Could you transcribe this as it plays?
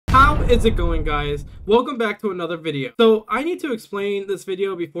is it going, guys? Welcome back to another video. So I need to explain this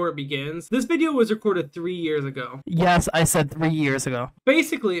video before it begins. This video was recorded 3 years ago. Yes, I said 3 years ago.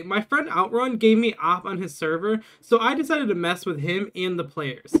 Basically, my friend Outrun gave me op on his server, so I decided to mess with him and the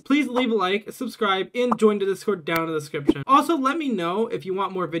players. Please leave a like, subscribe, and join the Discord down in the description. Also, let me know if you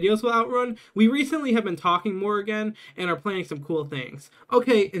want more videos with Outrun. We recently have been talking more again and are planning some cool things.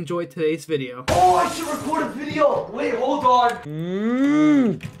 Okay, enjoy today's video. Oh, I should record a video! Wait, hold on!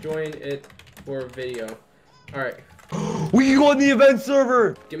 Join it for video. Alright. We can go on the event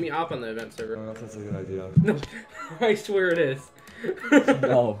server! Give me op on the event server. Oh, that's a good idea. No, I swear it is.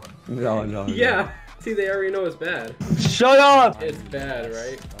 No. Yeah. See, they already know it's bad. Shut up! It's bad,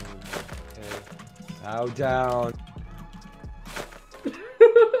 right? Okay. Bow down.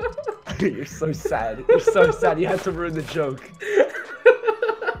 You're so sad. You're so sad. You had to ruin the joke.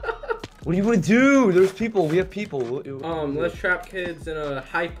 What do you want to do? There's people. We have people. Let's trap kids in a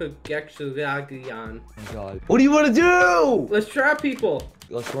hypergexagon. Oh god. What do you want to do? Let's trap people.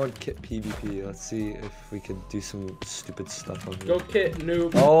 Let's go on Kit PvP. Let's see if we can do some stupid stuff on here. Go Kit,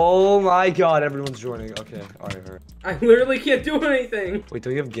 noob. Oh my god, everyone's joining. Okay, alright, alright. I literally can't do anything. Wait,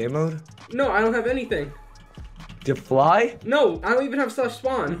 do you have game mode? No, I don't have anything. Do you fly? No, I don't even have slash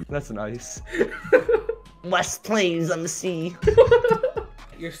spawn. That's nice. West planes on the sea.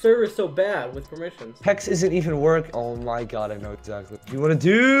 Your server is so bad with permissions. Hex isn't even work. Oh my god, I know exactly. What do you want to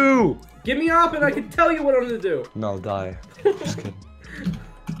do? Give me op and I can tell you what I'm gonna do. No, die. Just kidding.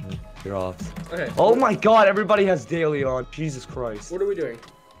 You're off. Okay. Oh my god, everybody has daily on. Jesus Christ. What are we doing?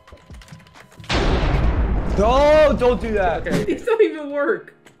 No, don't do that. Okay, these don't even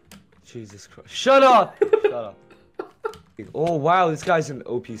work. Jesus Christ. Shut up. Shut up. Oh wow, this guy's an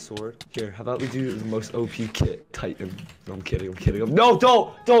OP sword. Here, how about we do the most OP kit Titan? No, I'm kidding. No,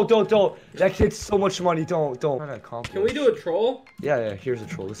 don't. That kid's so much money. Don't. Can we do a troll? Yeah, here's a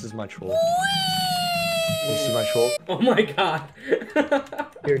troll. This is my troll. You see my troll? Oh my god.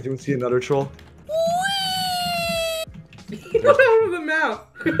 Here, do you want to see another troll? You don't have the map.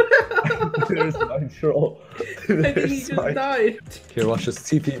 There's my troll. I think he just died. Here, watch this.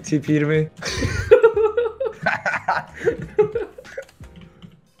 TP to me.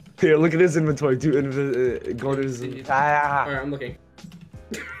 Here, look at his inventory. Go to his. Alright, I'm looking.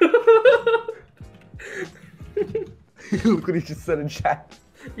 Look what he just said in chat.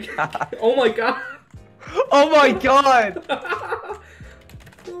 Oh my god. Oh my god.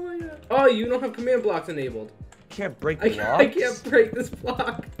 Oh my god. Oh, you don't have command blocks enabled. Can't break blocks? I can't break this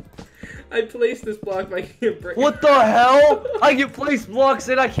block. I placed this block, but I can't break it. What the hell? I can place blocks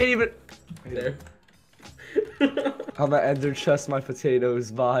and I can't even. There. I'm gonna ender chest my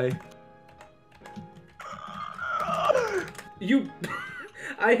potatoes. Bye. You.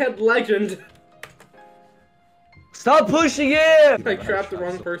 I had legend. Stop pushing it! I trapped the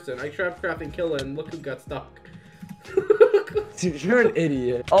wrong person. I trapped Crafting Killer and look who got stuck. Dude, you're an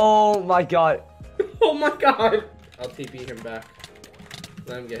idiot. Oh my god. Oh my god. I'll TP him back.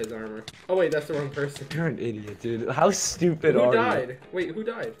 Let him get his armor. Oh wait, that's the wrong person. You're an idiot, dude. How stupid are you? Who died? Wait, who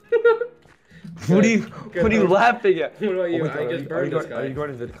died? What are you laughing at? What about you? Oh I just burned this guy. Are you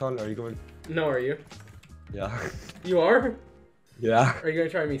going to VidCon? Are you going? No, are you? Yeah. You are? Yeah. Are you gonna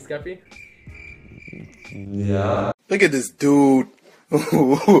try me, Skeppy? Yeah. Look at this dude.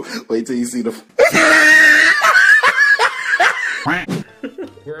 Wait till you see the.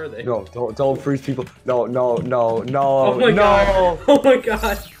 Where are they? No, don't freeze people. No. Oh my god. Oh my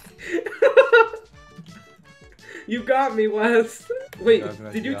god. You got me, Wes. Wait,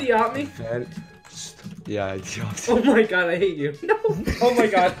 did you de-op me? Yeah, I de-opped. Oh my god, I hate you. No. Oh my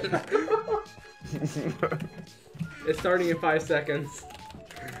god. It's starting in 5 seconds.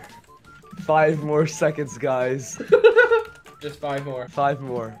 5 more seconds, guys. Just 5 more. 5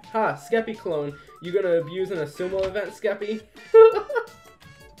 more. Ha, Skeppy clone. You gonna abuse in a sumo event, Skeppy?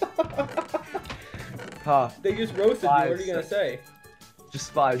 Ha. They just roasted you. What are you gonna say?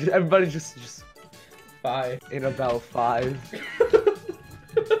 Just 5. Everybody just 5. in about 5.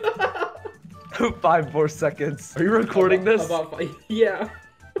 5 more seconds. Are you recording this? About 5. Yeah.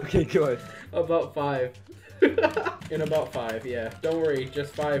 Okay, good. About 5. In about 5, yeah. Don't worry,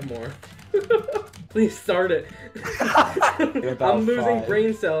 just 5 more. Please start it. I'm losing 5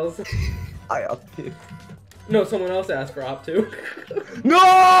 brain cells. I upped you. No, someone else asked for op too.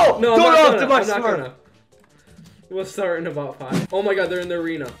 No! No, Don't I'm not gonna. We'll start in about 5. Oh my god, they're in the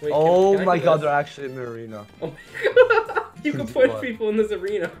arena. Wait, oh my god, they're actually in the arena. Oh my god. You can push people in this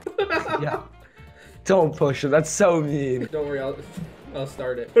arena. Yeah. Don't push them, that's so mean. Don't worry, I'll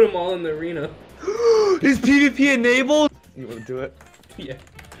start it. Put them all in the arena. Is PvP enabled? You wanna do it? Yeah.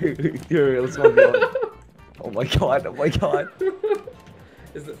 Here, let's go. Oh my god, oh my god.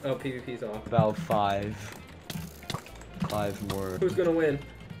 Is it? Oh, PvP's off. About 5 more. Who's gonna win?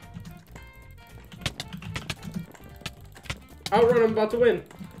 Outrun, I'm about to win.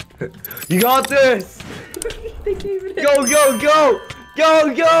 You got this! They gave it in. Go, go, go!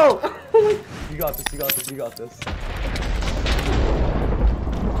 Go, go! You got this, you got this, you got this.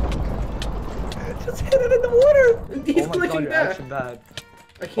 Just hit it in the water! He's Oh my god, clicking you're back. actually bad.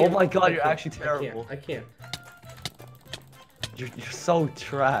 I can't. Oh my god, I you're can't. actually terrible. I can't. You're so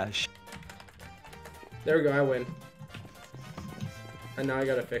trash. There we go, I win. And now I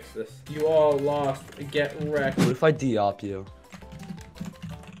gotta fix this. You all lost. Get wrecked. What if I de-op you?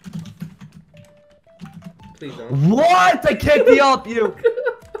 Please don't. What? I can't de-op you!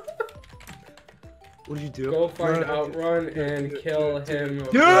 What did you do? Go find Outrun and kill him.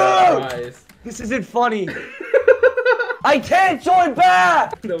 Dude! Prize. This isn't funny. I can't join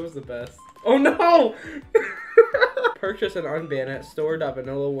back! That was the best. Oh no! Purchase and unban at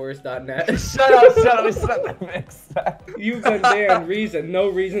store.vanillawars.net. Shut up, shut up, shut up, mix. You've been banned. Reason. No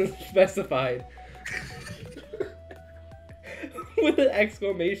reason specified. With an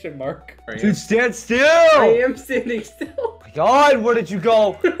exclamation mark. Dude, stand still! I am standing still. Oh my god, where did you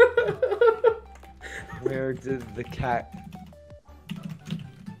go? Where did the cat...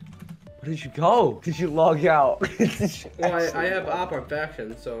 Where did you go? Did you log out? Well, I have op on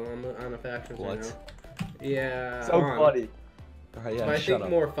faction, so I'm on a faction right now. Yeah. So funny. Alright, yeah, But I shut think up.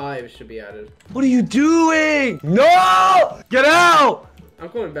 more 5s should be added. What are you doing? No! Get out! I'm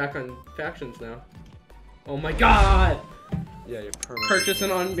going back on factions now. Oh my god! Yeah, you're permanent. Purchase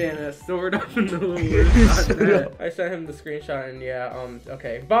and unban at store.vanillawars.net. I sent him the screenshot and yeah,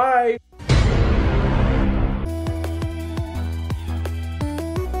 okay. Bye!